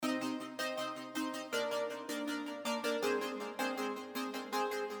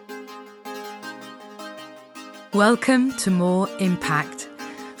Welcome to More Impact.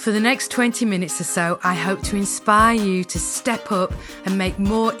 For the next 20 minutes or so, I hope to inspire you to step up and make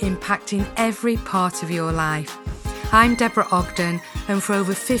more impact in every part of your life. I'm Deborah Ogden, and for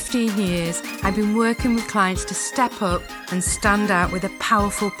over 15 years, I've been working with clients to step up and stand out with a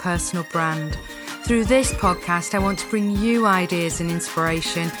powerful personal brand. Through this podcast, I want to bring you ideas and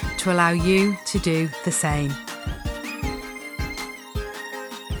inspiration to allow you to do the same.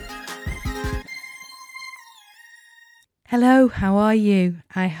 Hello, how are you?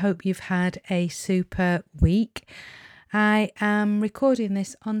 I hope you've had a super week. I am recording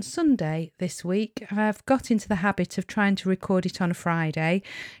this on Sunday this week. I've got into the habit of trying to record it on a Friday,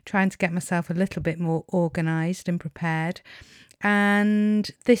 trying to get myself a little bit more organised and prepared.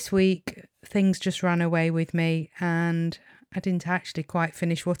 And this week, things just ran away with me and I didn't actually quite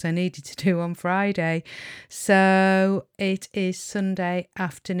finish what I needed to do on Friday. So it is Sunday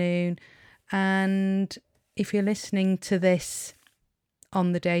afternoon, and if you're listening to this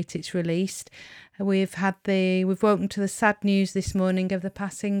on the date it's released, we've woken to the sad news this morning of the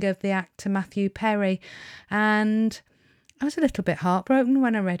passing of the actor Matthew Perry, and I was a little bit heartbroken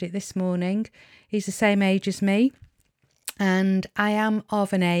when I read it this morning. He's the same age as me, and I am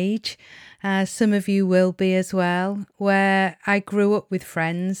of an age, as some of you will be as well, where I grew up with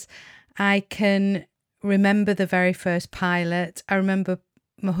friends. I can remember the very first pilot. I remember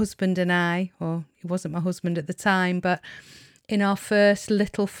my husband and I, or he wasn't my husband at the time, but in our first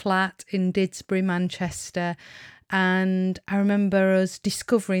little flat in Didsbury, Manchester. And I remember us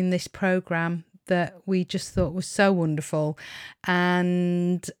discovering this programme that we just thought was so wonderful.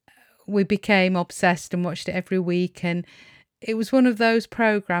 And we became obsessed and watched it every week. And it was one of those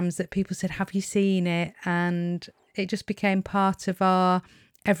programmes that people said, have you seen it? And it just became part of our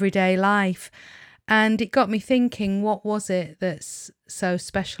everyday life. And it got me thinking, what was it that's so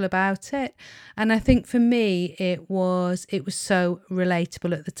special about it? And I think for me, it was so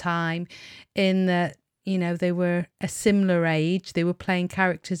relatable at the time, in that, you know, they were a similar age. They were playing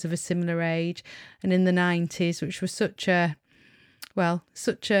characters of a similar age. And in the 90s, which was such an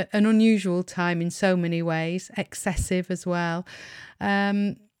unusual time in so many ways, excessive as well.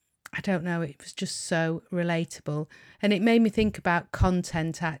 I don't know, it was just so relatable. And it made me think about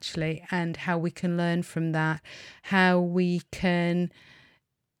content, actually, and how we can learn from that, how we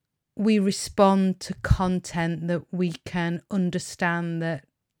respond to content that we can understand that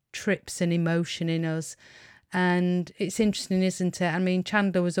trips an emotion in us. And it's interesting, isn't it? I mean,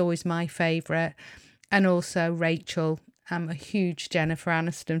 Chandler was always my favourite, and also Rachel. I'm a huge Jennifer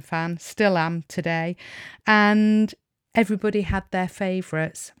Aniston fan, still am today. And everybody had their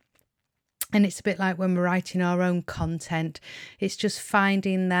favourites. And it's a bit like when we're writing our own content. It's just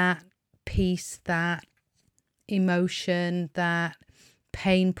finding that piece, that emotion, that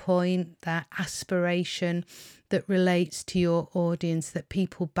pain point, that aspiration that relates to your audience, that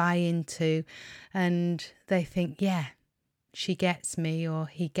people buy into and they think, yeah, she gets me or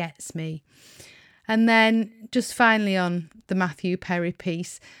he gets me. And then just finally on the Matthew Perry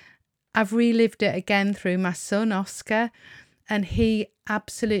piece, I've relived it again through my son, Oscar. And he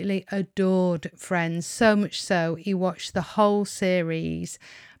absolutely adored Friends, so much so he watched the whole series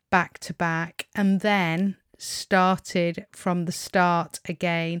back to back and then started from the start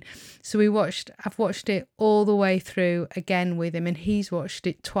again. So I've watched it all the way through again with him, and he's watched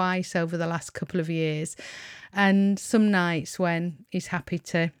it twice over the last couple of years. And some nights when he's happy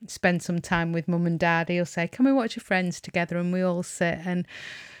to spend some time with mum and dad, he'll say, can we watch a Friends together? And we all sit, and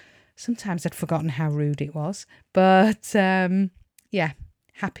sometimes I'd forgotten how rude it was, but yeah,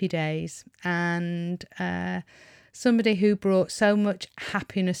 happy days. And somebody who brought so much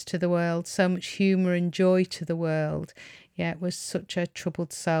happiness to the world, so much humour and joy to the world. Yeah, it was such a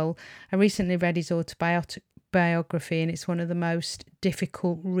troubled soul. I recently read his autobiography, and it's one of the most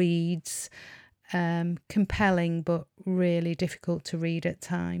difficult reads, compelling, but really difficult to read at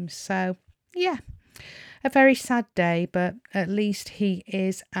times. So, yeah. A very sad day, but at least he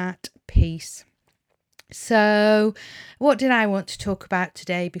is at peace. So, what did I want to talk about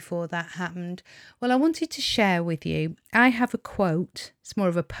today before that happened? Well, I wanted to share with you, I have a quote, it's more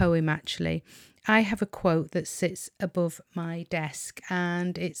of a poem actually. I have a quote that sits above my desk,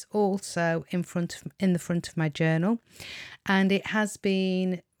 and it's also in the front of my journal, and it has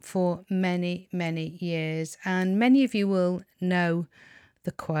been for many, many years, and many of you will know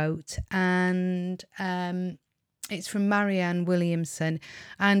the quote, and it's from Marianne Williamson,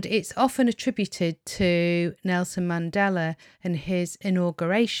 and it's often attributed to Nelson Mandela and his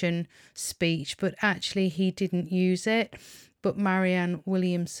inauguration speech, but actually he didn't use it, but Marianne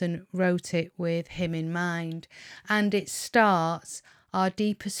Williamson wrote it with him in mind. And it starts, Our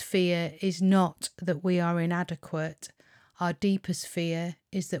deepest fear is not that we are inadequate. Our deepest fear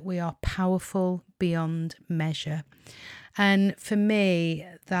is that we are powerful beyond measure. And for me,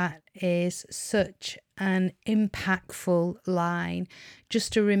 that is such an impactful line,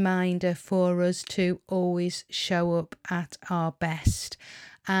 just a reminder for us to always show up at our best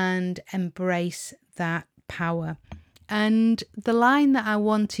and embrace that power. And the line that I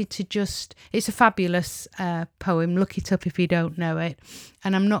wanted to it's a fabulous poem, look it up if you don't know it,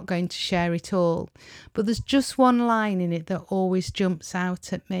 and I'm not going to share it all, but there's just one line in it that always jumps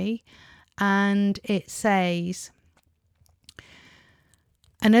out at me, and it says,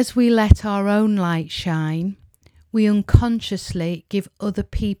 "And as we let our own light shine, we unconsciously give other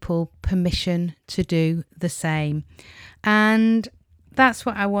people permission to do the same." And that's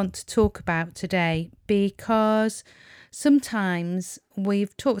what I want to talk about today, because sometimes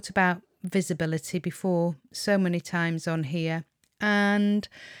we've talked about visibility before so many times on here, and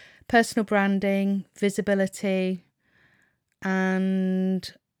personal branding, visibility,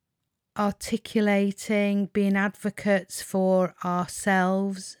 and articulating, being advocates for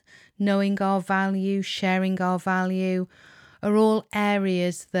ourselves, knowing our value, sharing our value, are all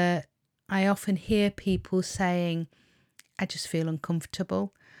areas that I often hear people saying, I just feel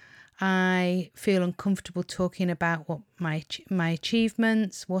uncomfortable. I feel uncomfortable talking about what my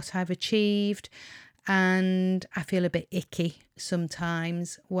achievements, what I've achieved, and I feel a bit icky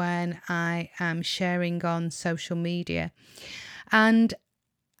sometimes when I am sharing on social media. And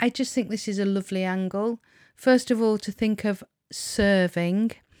I just think this is a lovely angle. First of all, to think of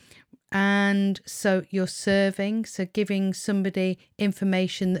serving. And so you're serving, so giving somebody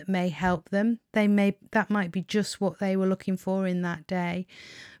information that may help them. That might be just what they were looking for in that day.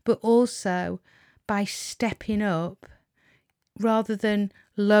 But also by stepping up, rather than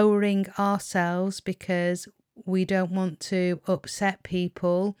lowering ourselves because we don't want to upset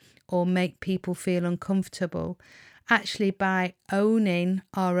people or make people feel uncomfortable, actually by owning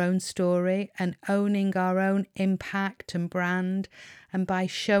our own story and owning our own impact and brand, and by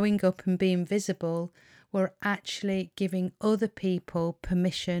showing up and being visible, we're actually giving other people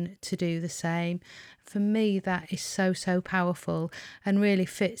permission to do the same. For me, that is so, so powerful and really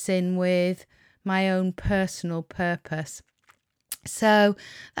fits in with my own personal purpose. So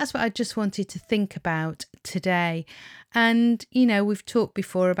that's what I just wanted to think about today. And, you know, we've talked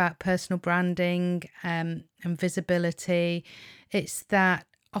before about personal branding and visibility. It's that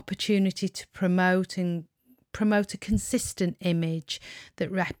opportunity to promote a consistent image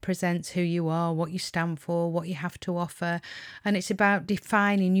that represents who you are, what you stand for, what you have to offer. And it's about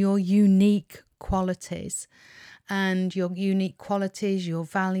defining your unique qualities and your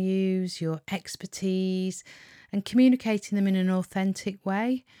values, your expertise, and communicating them in an authentic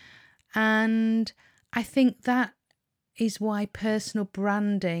way. And I think that is why personal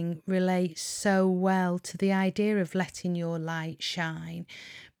branding relates so well to the idea of letting your light shine.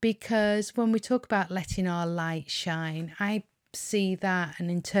 Because when we talk about letting our light shine, I see that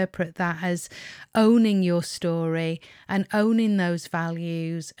and interpret that as owning your story and owning those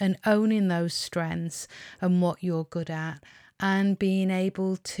values and owning those strengths and what you're good at, and being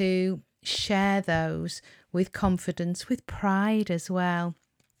able to share those with confidence, with pride as well.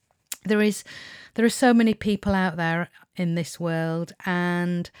 There are so many people out there in this world,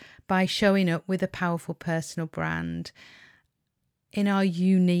 and by showing up with a powerful personal brand in our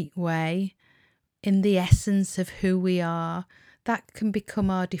unique way, in the essence of who we are, that can become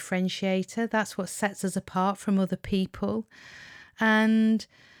our differentiator. That's what sets us apart from other people, and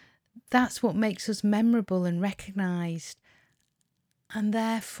that's what makes us memorable and recognised. And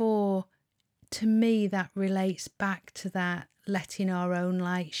therefore, to me, that relates back to that letting our own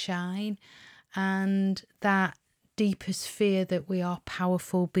light shine and that deepest fear that we are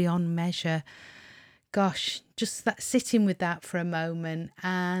powerful beyond measure. Gosh, just that, sitting with that for a moment.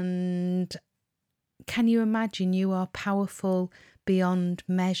 And can you imagine you are powerful beyond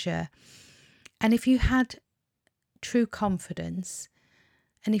measure? And if you had true confidence,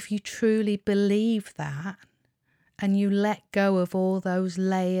 and if you truly believe that, and you let go of all those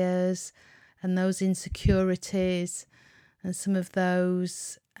layers and those insecurities and some of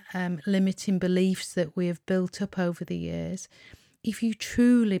those limiting beliefs that we have built up over the years, if you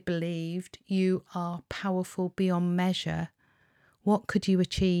truly believed you are powerful beyond measure, what could you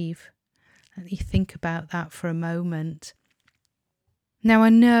achieve? And you think about that for a moment. Now, I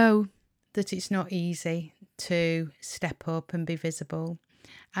know that it's not easy to step up and be visible.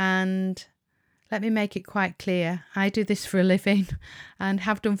 And let me make it quite clear, I do this for a living and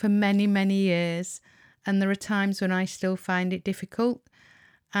have done for many, many years. And there are times when I still find it difficult.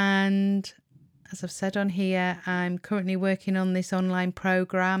 And as I've said on here, I'm currently working on this online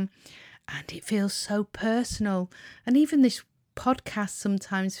program, and it feels so personal. And even this podcast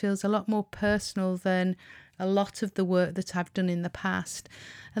sometimes feels a lot more personal than a lot of the work that I've done in the past.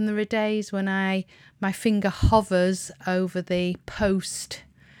 And there are days when my finger hovers over the post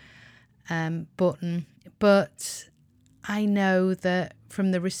button, but I know that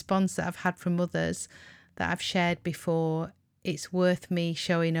from the response that I've had from others that I've shared before, it's worth me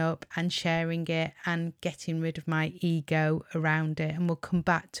showing up and sharing it and getting rid of my ego around it. And we'll come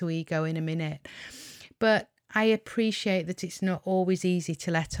back to ego in a minute. But I appreciate that it's not always easy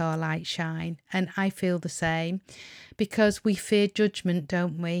to let our light shine. And I feel the same, because we fear judgment,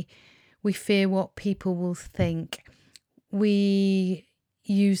 don't we? We fear what people will think. We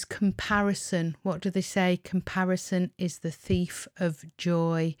use comparison. What do they say? Comparison is the thief of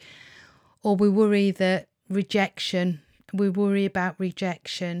joy. Or we worry about rejection,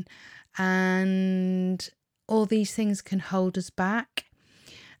 and all these things can hold us back.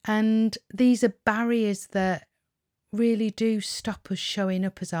 And these are barriers that really do stop us showing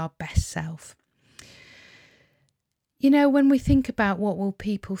up as our best self. You know, when we think about what will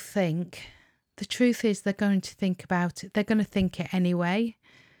people think, the truth is they're going to think about it. They're going to think it anyway.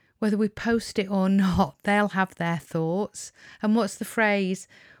 Whether we post it or not, they'll have their thoughts. And what's the phrase?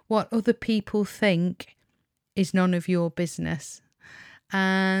 What other people think is none of your business.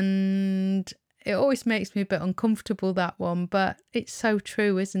 And it always makes me a bit uncomfortable, that one, but it's so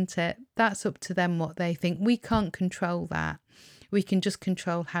true, isn't it? That's up to them what they think. We can't control that. We can just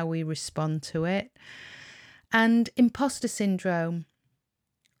control how we respond to it. And imposter syndrome.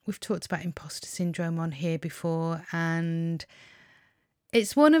 We've talked about imposter syndrome on here before, and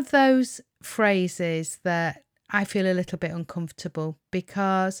it's one of those phrases that I feel a little bit uncomfortable,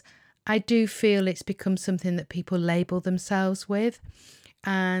 because I do feel it's become something that people label themselves with.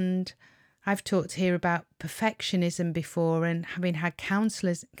 And I've talked here about perfectionism before, and having had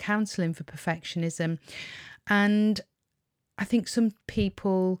counselling for perfectionism. And I think some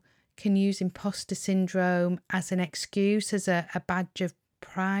people can use imposter syndrome as an excuse, as a badge of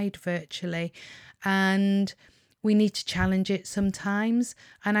pride virtually. And we need to challenge it sometimes.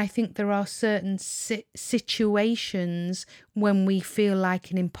 And I think there are certain situations when we feel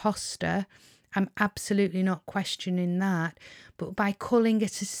like an imposter. I'm absolutely not questioning that. But by calling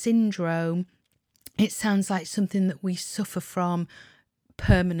it a syndrome, it sounds like something that we suffer from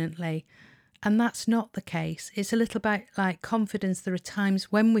permanently. And that's not the case. It's a little bit like confidence. There are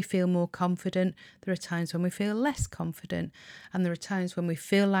times when we feel more confident. There are times when we feel less confident. And there are times when we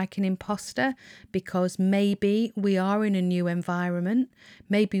feel like an imposter because maybe we are in a new environment.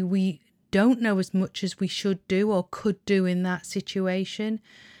 Maybe we don't know as much as we should do or could do in that situation.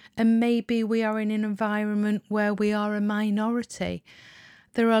 And maybe we are in an environment where we are a minority.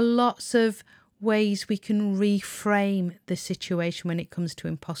 There are lots of ways we can reframe the situation when it comes to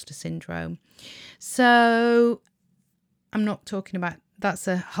imposter syndrome. So I'm not talking about, that's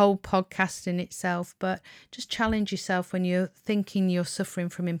a whole podcast in itself, but just challenge yourself when you're thinking you're suffering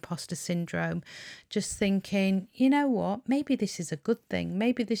from imposter syndrome. Just thinking, you know what, maybe this is a good thing.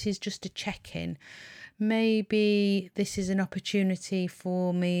 Maybe this is just a check-in. Maybe this is an opportunity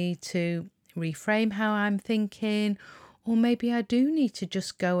for me to reframe how I'm thinking, or maybe I do need to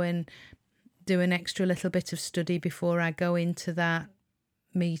just go and do an extra little bit of study before I go into that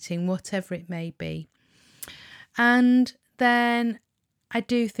meeting, whatever it may be. And then I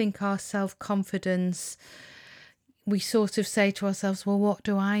do think our self-confidence, we sort of say to ourselves, well, what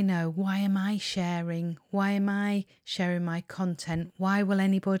do I know? Why am I sharing? Why am I sharing my content? Why will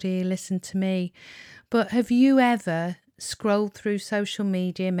anybody listen to me? But have you ever scrolled through social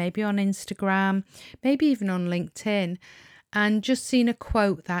media, maybe on Instagram, maybe even on LinkedIn, and just seen a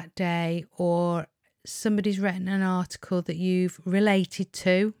quote that day, or somebody's written an article that you've related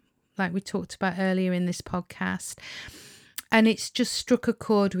to, like we talked about earlier in this podcast, and it's just struck a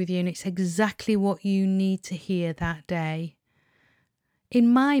chord with you and it's exactly what you need to hear that day? In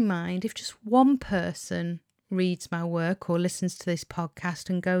my mind, if just one person reads my work or listens to this podcast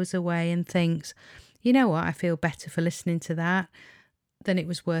and goes away and thinks, you know what, I feel better for listening to that, then it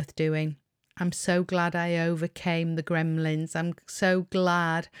was worth doing. I'm so glad I overcame the gremlins. I'm so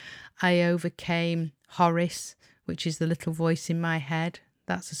glad I overcame Horace, which is the little voice in my head.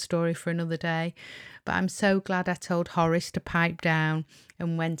 That's a story for another day. But I'm so glad I told Horace to pipe down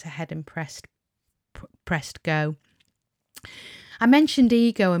and went ahead and pressed go. I mentioned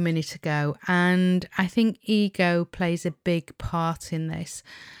ego a minute ago, and I think ego plays a big part in this.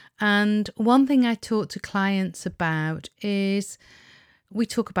 And one thing I talk to clients about is we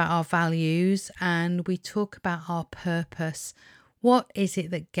talk about our values and we talk about our purpose. What is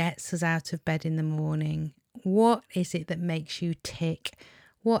it that gets us out of bed in the morning? What is it that makes you tick?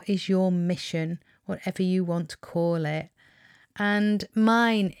 What is your mission, whatever you want to call it? And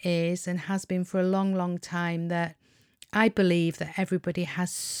mine is, and has been for a long, long time, that I believe that everybody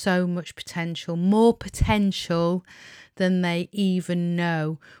has so much potential, more potential than they even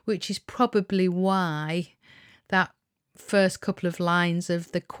know, which is probably why that first couple of lines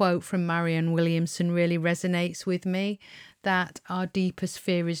of the quote from Marianne Williamson really resonates with me, that our deepest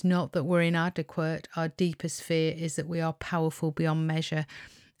fear is not that we're inadequate. Our deepest fear is that we are powerful beyond measure.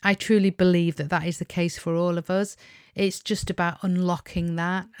 I truly believe that that is the case for all of us. It's just about unlocking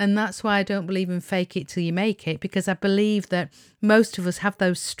that. And that's why I don't believe in fake it till you make it, because I believe that most of us have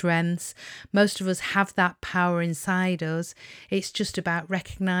those strengths. Most of us have that power inside us. It's just about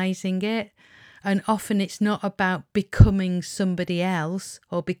recognizing it. And often it's not about becoming somebody else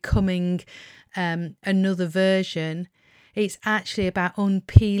or becoming another version. It's actually about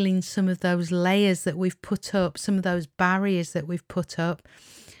unpeeling some of those layers that we've put up, some of those barriers that we've put up,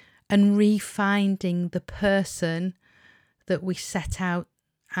 and refinding the person that we set out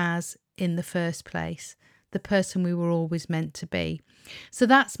as in the first place, the person we were always meant to be. So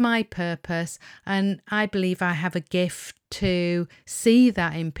that's my purpose, and I believe I have a gift to see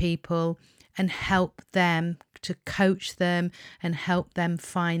that in people and help them, to coach them and help them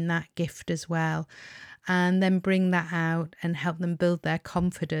find that gift as well, and then bring that out and help them build their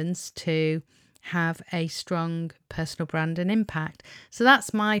confidence to have a strong personal brand and impact. So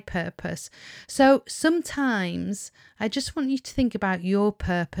that's my purpose. So sometimes I just want you to think about your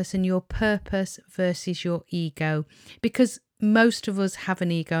purpose and your purpose versus your ego, because most of us have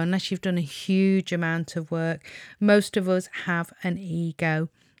an ego. Unless you've done a huge amount of work, most of us have an ego.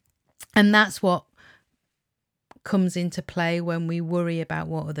 And that's what comes into play when we worry about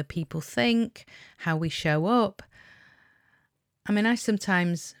what other people think, how we show up. I mean, I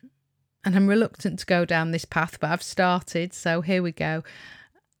sometimes, and I'm reluctant to go down this path, but I've started, so here we go.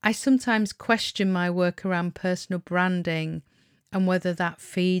 I sometimes question my work around personal branding and whether that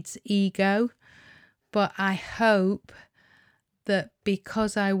feeds ego, but I hope that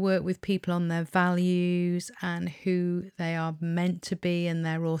because I work with people on their values and who they are meant to be and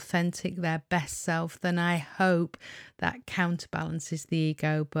their authentic, their best self, then I hope that counterbalances the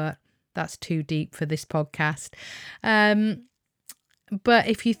ego, but that's too deep for this podcast. But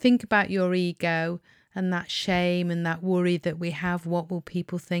if you think about your ego and that shame and that worry that we have, what will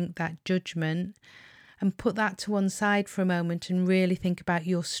people think, that judgment, and put that to one side for a moment and really think about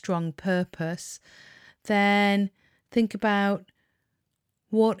your strong purpose, then think about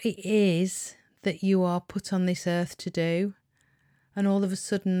what it is that you are put on this earth to do. And all of a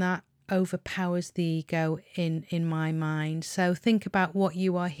sudden that overpowers the ego in my mind. So think about what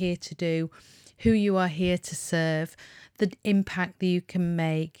you are here to do, who you are here to serve, the impact that you can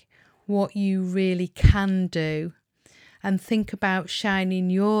make, what you really can do, and think about shining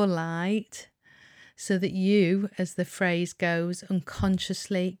your light so that you, as the phrase goes,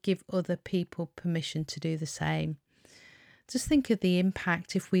 unconsciously give other people permission to do the same. Just think of the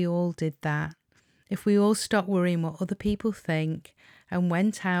impact if we all did that. If we all stopped worrying what other people think and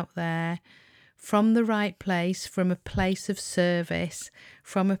went out there from the right place, from a place of service,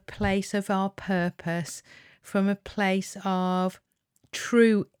 from a place of our purpose, from a place of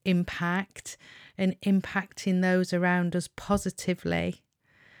true impact and impacting those around us positively.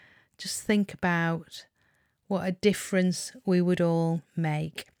 Just think about what a difference we would all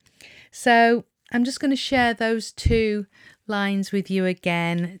make. So I'm just going to share those two lines with you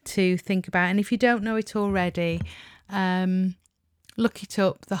again to think about. And if you don't know it already, look it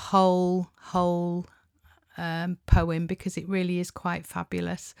up, the whole poem, because it really is quite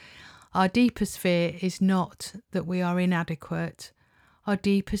fabulous. Our deepest fear is not that we are inadequate. Our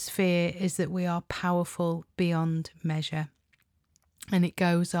deepest fear is that we are powerful beyond measure. And it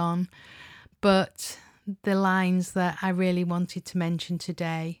goes on. But the lines that I really wanted to mention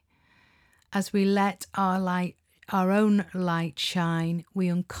today: as we let our own light shine, we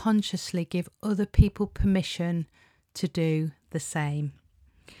unconsciously give other people permission to do the same.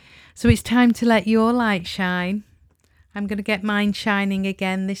 So it's time to let your light shine. I'm going to get mine shining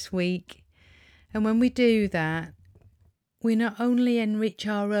again this week. And when we do that, we not only enrich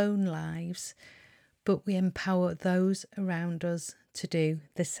our own lives, but we empower those around us to do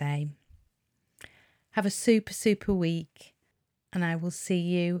the same. Have a super, super week, and I will see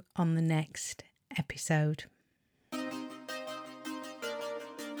you on the next episode.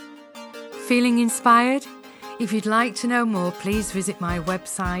 Feeling inspired? If you'd like to know more, please visit my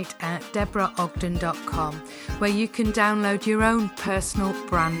website at deborahogden.com, where you can download your own personal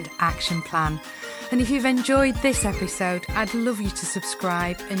brand action plan. And if you've enjoyed this episode, I'd love you to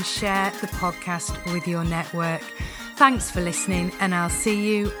subscribe and share the podcast with your network. Thanks for listening, and I'll see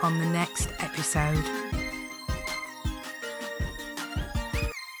you on the next episode.